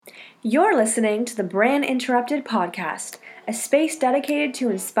You're listening to the Brand Interrupted podcast, a space dedicated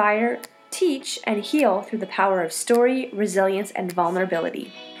to inspire, teach, and heal through the power of story, resilience, and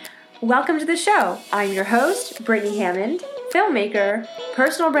vulnerability. Welcome to the show. I'm your host, Brittany Hammond, filmmaker,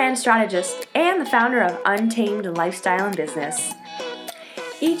 personal brand strategist, and the founder of Untamed Lifestyle and Business.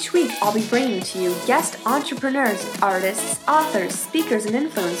 Each week, I'll be bringing to you guest entrepreneurs, artists, authors, speakers, and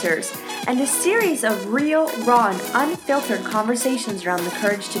influencers, and a series of real, raw, and unfiltered conversations around the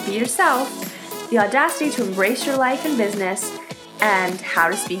courage to be yourself, the audacity to embrace your life and business, and how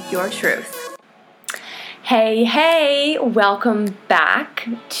to speak your truth. Hey, welcome back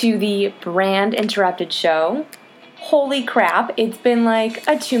to the Brand Interrupted show. Holy crap, it's been like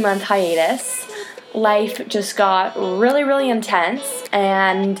a 2-month hiatus. Life just got really intense,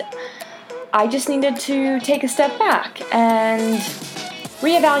 and I just needed to take a step back and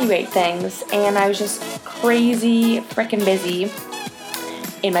reevaluate things, and I was just crazy freaking busy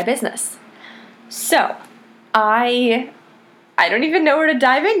in my business. So, I don't even know where to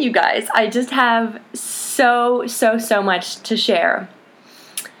dive in, you guys. I just have so much to share.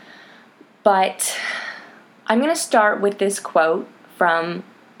 But I'm going to start with this quote from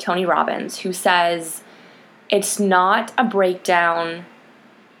Tony Robbins, who says, "It's not a breakdown,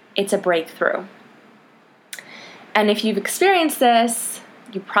 it's a breakthrough." And if you've experienced this,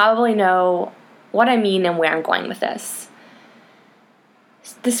 you probably know what I mean and where I'm going with this.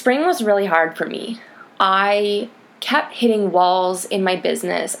 The spring was really hard for me. I kept hitting walls in my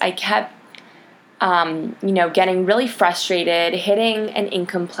business. I kept, getting really frustrated, hitting an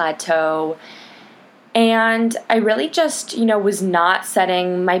income plateau. And I really just, was not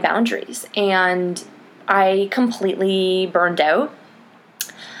setting my boundaries. And I completely burned out.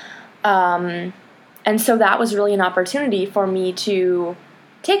 And so that was really an opportunity for me to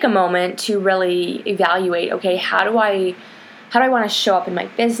take a moment to really evaluate, okay, how do I want to show up in my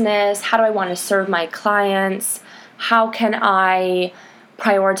business? How do I want to serve my clients? How can I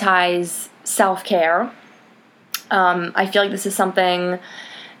prioritize self-care? I feel like this is something,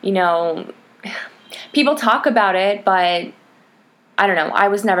 people talk about it, but I don't know. I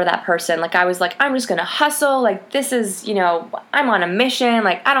was never that person. I was like, I'm just going to hustle. This is, I'm on a mission.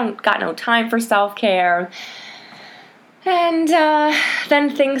 I don't got no time for self-care. And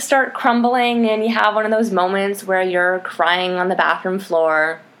then things start crumbling, and you have one of those moments where you're crying on the bathroom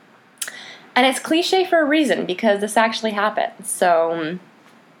floor. And it's cliche for a reason, because this actually happened. So,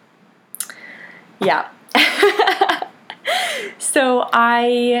 yeah. So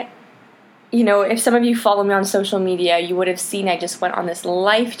if some of you follow me on social media, you would have seen I just went on this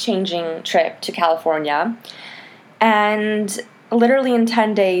life-changing trip to California. And literally in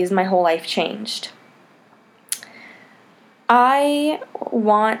 10 days, my whole life changed. I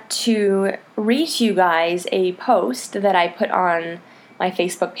want to read to you guys a post that I put on my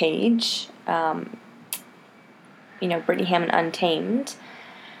Facebook page, Brittany Hammond Untamed.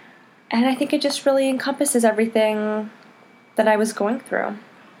 And I think it just really encompasses everything that I was going through.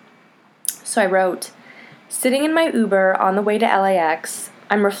 So I wrote, "Sitting in my Uber on the way to LAX,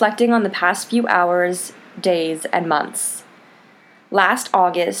 I'm reflecting on the past few hours, days, and months. Last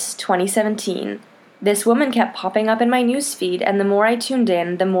August 2017, this woman kept popping up in my newsfeed, and the more I tuned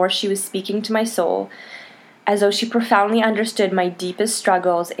in, the more she was speaking to my soul, as though she profoundly understood my deepest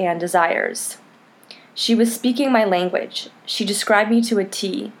struggles and desires. She was speaking my language. She described me to a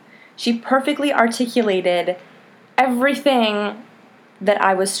T. She perfectly articulated everything that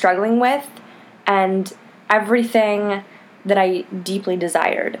I was struggling with and everything that I deeply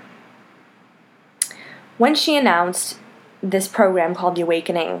desired. When she announced this program called The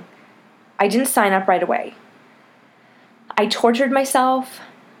Awakening, I didn't sign up right away. I tortured myself,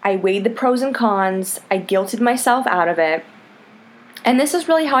 I weighed the pros and cons, I guilted myself out of it, and this is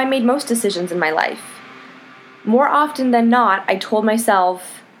really how I made most decisions in my life. More often than not, I told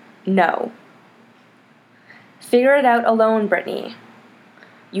myself, no. Figure it out alone, Brittany.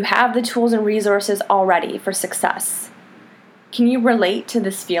 You have the tools and resources already for success. Can you relate to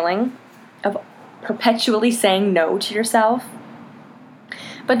this feeling of perpetually saying no to yourself?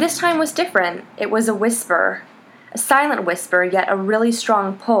 But this time was different. It was a whisper, a silent whisper, yet a really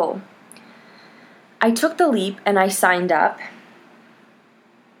strong pull. I took the leap and I signed up,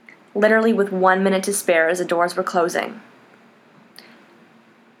 literally with 1 minute to spare as the doors were closing.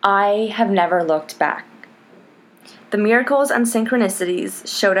 I have never looked back. The miracles and synchronicities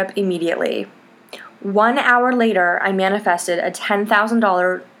showed up immediately. 1 hour later, I manifested a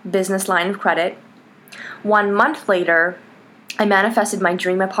 $10,000 business line of credit. 1 month later, I manifested my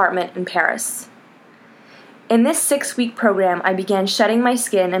dream apartment in Paris. In this 6-week program, I began shedding my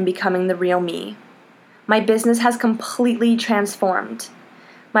skin and becoming the real me. My business has completely transformed.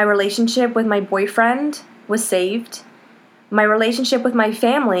 My relationship with my boyfriend was saved. My relationship with my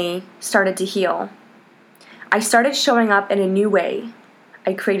family started to heal. I started showing up in a new way.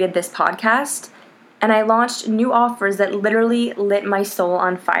 I created this podcast, and I launched new offers that literally lit my soul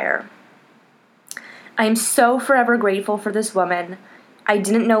on fire. I am so forever grateful for this woman. I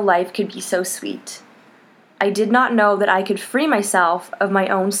didn't know life could be so sweet. I did not know that I could free myself of my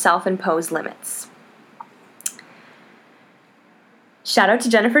own self-imposed limits. Shout out to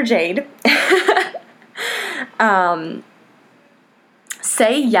Jennifer Jade.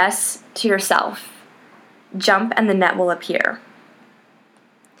 Say yes to yourself. Jump and the net will appear.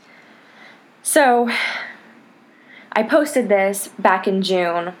 So, I posted this back in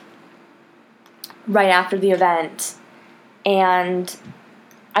June, right after the event, and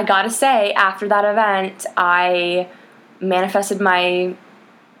I gotta say, after that event, I manifested I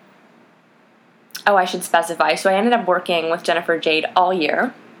should specify. So I ended up working with Jennifer Jade all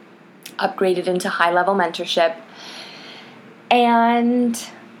year, upgraded into high-level mentorship, and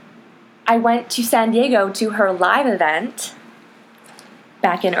I went to San Diego to her live event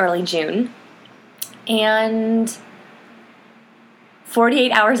back in early June, and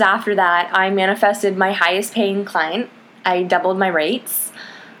 48 hours after that, I manifested my highest paying client. I doubled my rates.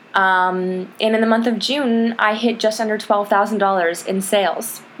 And in the month of June, I hit just under $12,000 in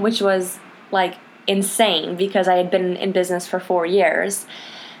sales, which was like insane because I had been in business for 4 years.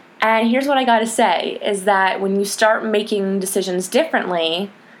 And here's what I gotta say, is that when you start making decisions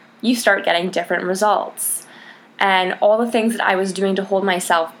differently, you start getting different results. And all the things that I was doing to hold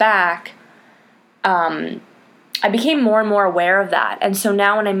myself back, I became more and more aware of that. And so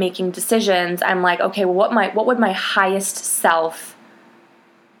now when I'm making decisions, I'm like, okay, well, what would my highest self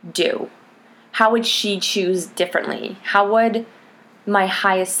do? How would she choose differently? How would my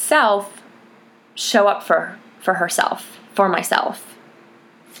highest self show up for herself, for myself?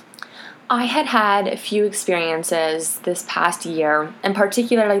 I had a few experiences this past year, and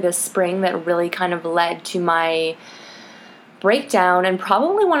particularly this spring, that really kind of led to my breakdown, and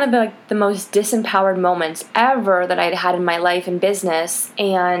probably one of the most disempowered moments ever that I'd had in my life and business.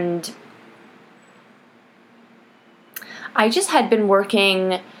 And I just had been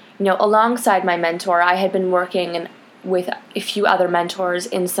working, alongside my mentor. I had been working with a few other mentors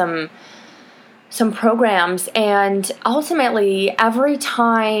in some programs, and ultimately every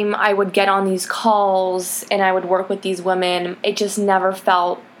time I would get on these calls and I would work with these women, it just never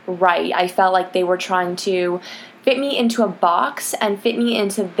felt right. I felt like they were trying to fit me into a box and fit me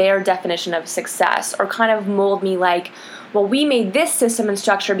into their definition of success, or kind of mold me like, well, we made this system and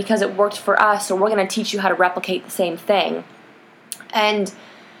structure because it worked for us, so we're going to teach you how to replicate the same thing. And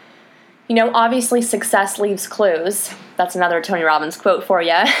obviously success leaves clues. That's another Tony Robbins quote for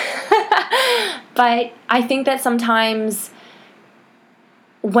you. But I think that sometimes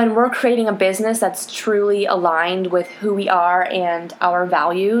when we're creating a business that's truly aligned with who we are and our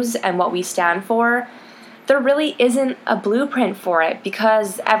values and what we stand for, there really isn't a blueprint for it,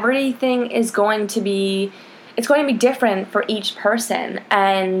 because everything is going to be different for each person.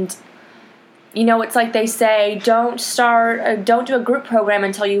 And it's like they say, don't do a group program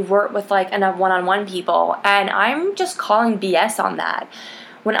until you've worked with enough one-on-one people. And I'm just calling BS on that.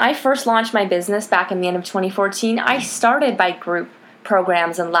 When I first launched my business back in the end of 2014, I started by group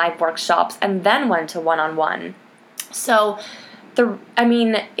programs and live workshops and then went to one-on-one. So there's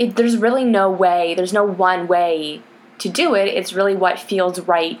really there's no one way to do it. It's really what feels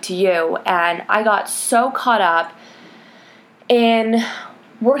right to you. And I got so caught up in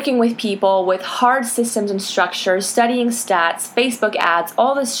working with people with hard systems and structures, studying stats, Facebook ads,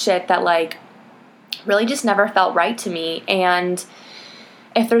 all this shit that really just never felt right to me. And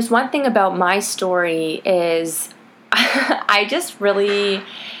if there's one thing about my story is I just really,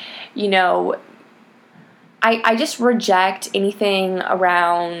 I just reject anything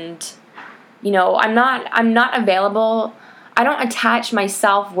around, I'm not available. I don't attach my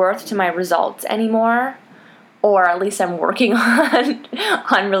self-worth to my results anymore, or at least I'm working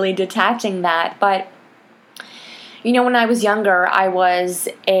on really detaching that. But, when I was younger, I was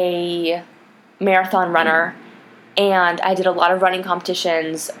a marathon runner, and I did a lot of running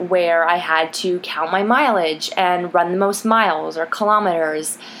competitions where I had to count my mileage and run the most miles or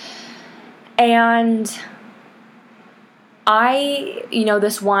kilometers. And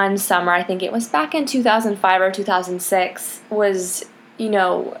this one summer, I think it was back in 2005 or 2006, was,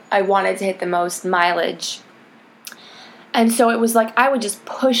 I wanted to hit the most mileage. And so it was I would just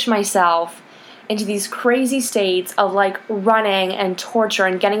push myself into these crazy states of running and torture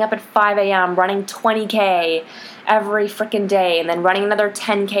and getting up at 5 a.m., running 20K every freaking day, and then running another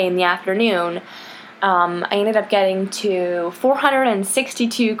 10K in the afternoon. I ended up getting to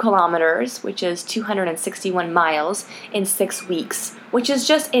 462 kilometers, which is 261 miles, in 6 weeks, which is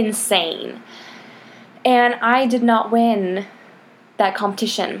just insane. And I did not win that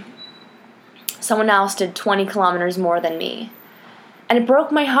competition. Someone else did 20 kilometers more than me. And it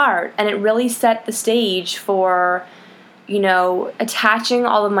broke my heart, and it really set the stage for, attaching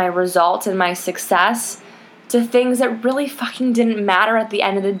all of my results and my success to things that really fucking didn't matter at the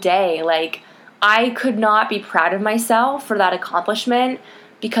end of the day. Like, I could not be proud of myself for that accomplishment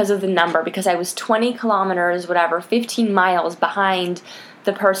because of the number, because I was 20 kilometers, 15 miles behind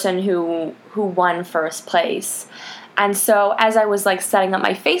the person who won first place. And so as I was setting up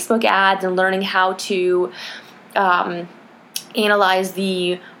my Facebook ads and learning how to analyze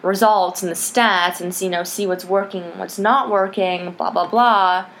the results and the stats and see what's working, what's not working, blah, blah,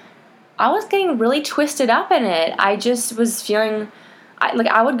 blah, I was getting really twisted up in it. I just was feeling,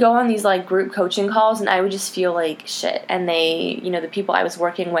 I would go on these group coaching calls and I would just feel like shit. And they, the people I was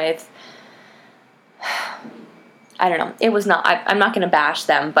working with, I don't know, it was not, I'm not going to bash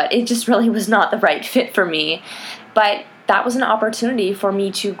them, but it just really was not the right fit for me. But that was an opportunity for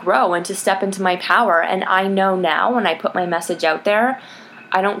me to grow and to step into my power. And I know now when I put my message out there,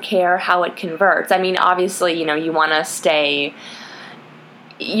 I don't care how it converts. I mean, obviously, you want to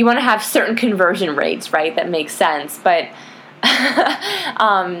have certain conversion rates, right? That makes sense. But,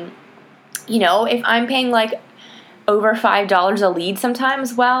 if I'm paying over $5 a lead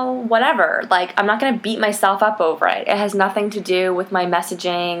sometimes, well, whatever. I'm not going to beat myself up over it. It has nothing to do with my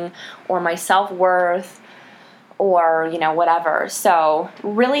messaging or my self-worth or, whatever. So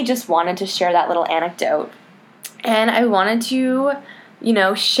really just wanted to share that little anecdote. And I wanted to,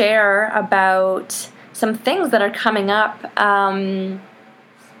 share about some things that are coming up on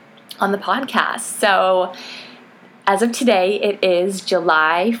the podcast. So as of today, it is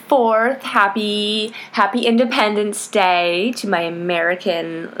July 4th. Happy Independence Day to my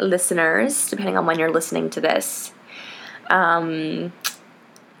American listeners, depending on when you're listening to this.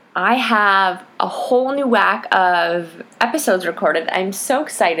 I have a whole new whack of episodes recorded. I'm so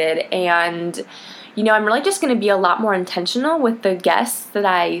excited, and I'm really just going to be a lot more intentional with the guests that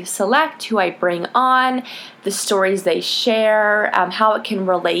I select, who I bring on, the stories they share, how it can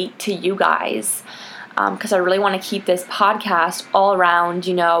relate to you guys. Because I really want to keep this podcast all around,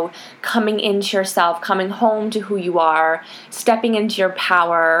 coming into yourself, coming home to who you are, stepping into your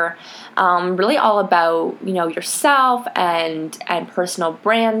power, really all about, yourself and personal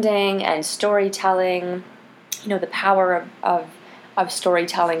branding and storytelling, the power of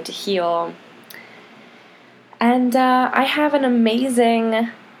storytelling to heal. And I have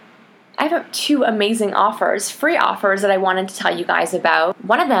two amazing offers, free offers that I wanted to tell you guys about.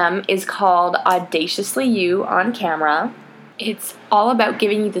 One of them is called Audaciously You on Camera. It's all about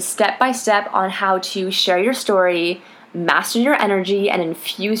giving you the step-by-step on how to share your story, master your energy, and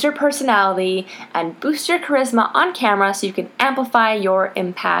infuse your personality, and boost your charisma on camera so you can amplify your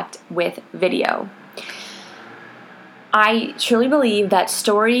impact with video. I truly believe that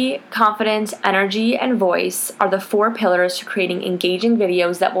story, confidence, energy, and voice are the 4 pillars to creating engaging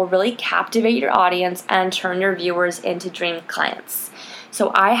videos that will really captivate your audience and turn your viewers into dream clients.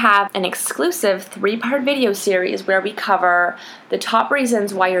 So I have an exclusive 3-part video series where we cover the top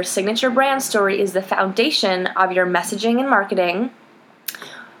reasons why your signature brand story is the foundation of your messaging and marketing,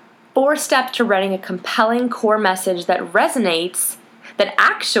 4 steps to writing a compelling core message that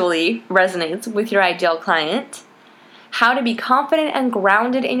actually resonates with your ideal client, how to be confident and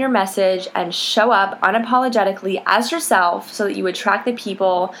grounded in your message and show up unapologetically as yourself so that you attract the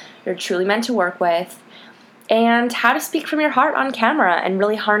people you're truly meant to work with, and how to speak from your heart on camera and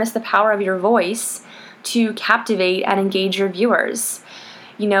really harness the power of your voice to captivate and engage your viewers.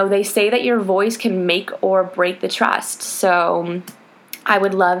 They say that your voice can make or break the trust. So I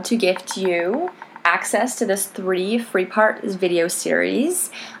would love to gift you access to this 3 free-part video series.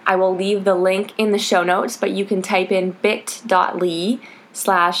 I will leave the link in the show notes, but you can type in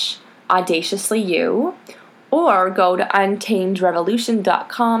bit.ly/audaciouslyu or go to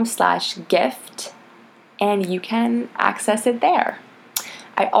untamedrevolution.com/gift and you can access it there.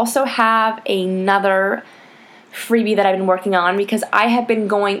 I also have another freebie that I've been working on because I have been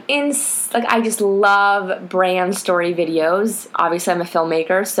going in, I just love brand story videos. Obviously, I'm a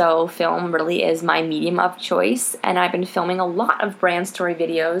filmmaker, so film really is my medium of choice, and I've been filming a lot of brand story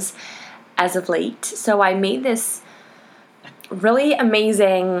videos as of late. So I made this really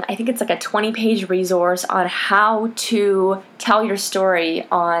amazing, I think it's a 20-page resource on how to tell your story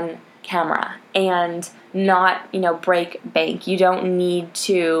on camera and not, break bank. You don't need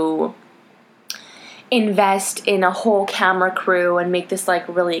to invest in a whole camera crew and make this like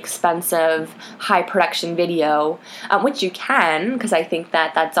really expensive high production video, which you can, because I think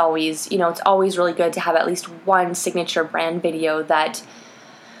that that's always, it's always really good to have at least one signature brand video that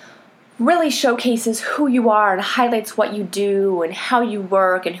really showcases who you are and highlights what you do and how you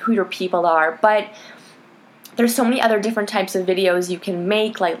work and who your people are. But there's so many other different types of videos you can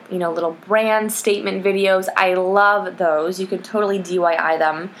make, like, little brand statement videos. I love those. You can totally DIY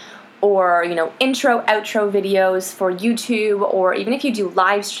them. Or, intro, outro videos for YouTube, or even if you do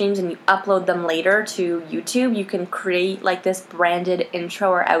live streams and you upload them later to YouTube, you can create like this branded intro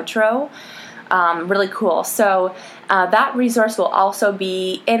or outro. Really cool. So that resource will also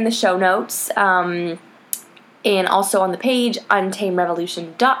be in the show notes, and also on the page,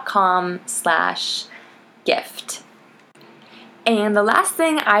 untamedrevolution.com/gift. And the last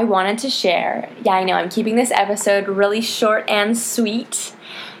thing I wanted to share, I know I'm keeping this episode really short and sweet,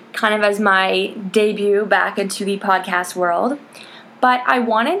 kind of as my debut back into the podcast world, but I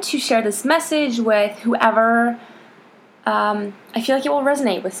wanted to share this message with whoever I feel like it will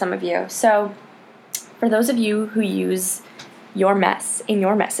resonate with some of you. So for those of you who use your mess in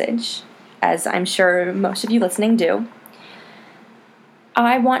your message, as I'm sure most of you listening do,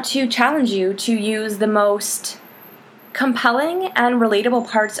 I want to challenge you to use the most compelling and relatable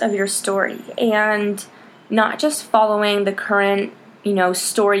parts of your story, and not just following the current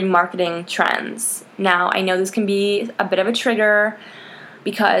story marketing trends. Now, I know this can be a bit of a trigger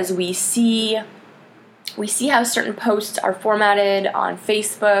because we see how certain posts are formatted on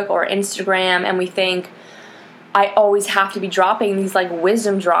Facebook or Instagram, and we think, I always have to be dropping these like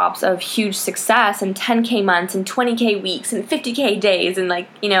wisdom drops of huge success and 10K months and 20K weeks and 50K days and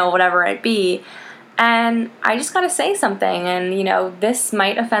whatever it be. And I just gotta say something, and this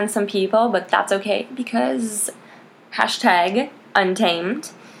might offend some people, but that's okay, because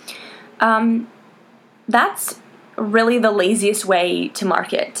 #untamed. That's really the laziest way to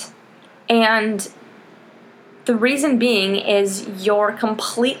market. And the reason being is you're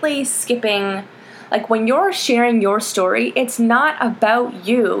completely skipping, like when you're sharing your story, it's not about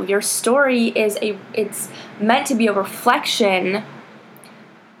you. Your story it's meant to be a reflection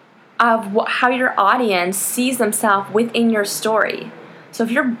of how your audience sees themselves within your story. So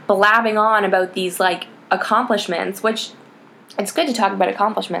if you're blabbing on about these like accomplishments, which it's good to talk about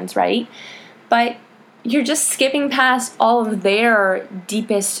accomplishments, right? But you're just skipping past all of their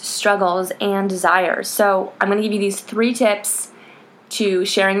deepest struggles and desires. So I'm going to give you these 3 tips to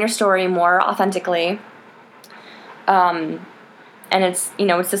sharing your story more authentically. And it's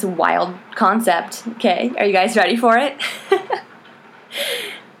this wild concept. Okay, are you guys ready for it?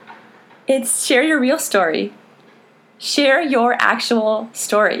 It's share your real story. Share your actual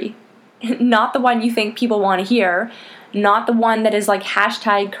story. Not the one you think people want to hear. Not the one that is like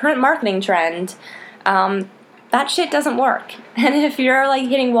 #current marketing trend. That shit doesn't work. And if you're like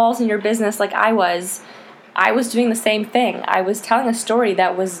hitting walls in your business like I was doing the same thing. I was telling a story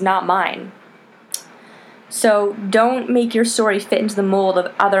that was not mine. So don't make your story fit into the mold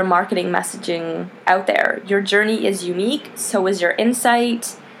of other marketing messaging out there. Your journey is unique, so is your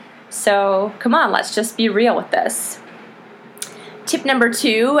insight. So come on, let's just be real with this. Tip number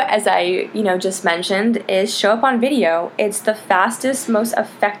 2, as I, just mentioned, is show up on video. It's the fastest, most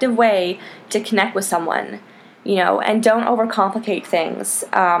effective way to connect with someone, and don't overcomplicate things.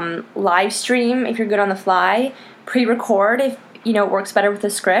 Live stream if you're good on the fly. Pre-record if, it works better with a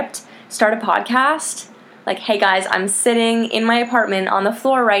script. Start a podcast. Like, hey guys, I'm sitting in my apartment on the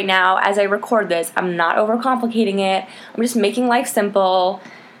floor right now as I record this. I'm not overcomplicating it. I'm just making life simple,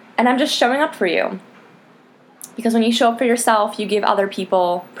 and I'm just showing up for you. Because when you show up for yourself, you give other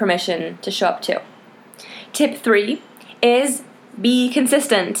people permission to show up too. Tip 3 is be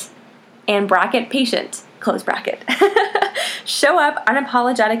consistent and patient, close bracket. Show up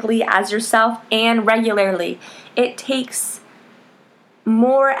unapologetically as yourself and regularly. It takes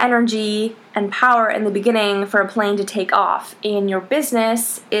more energy and power in the beginning for a plane to take off, and your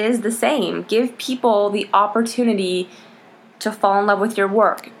business is the same. Give people the opportunity to fall in love with your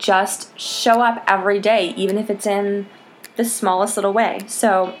work. Just show up every day, even if it's in the smallest little way.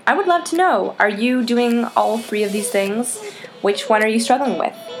 So I would love to know, are you doing all 3 of these things? Which one are you struggling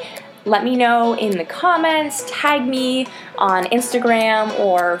with? Let me know in the comments, tag me on Instagram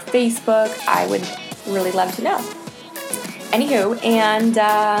or Facebook. I would really love to know. Anywho, and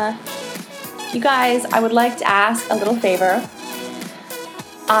you guys, I would like to ask a little favor.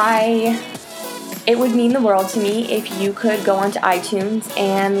 It would mean the world to me if you could go onto iTunes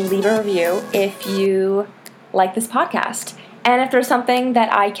and leave a review if you like this podcast. And if there's something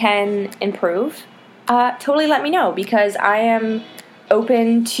that I can improve, totally let me know, because I am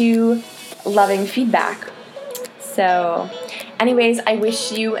open to loving feedback. So, anyways, I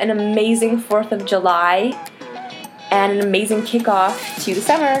wish you an amazing 4th of July and an amazing kickoff to the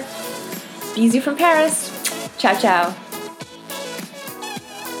summer. Bisous from Paris. Ciao, ciao.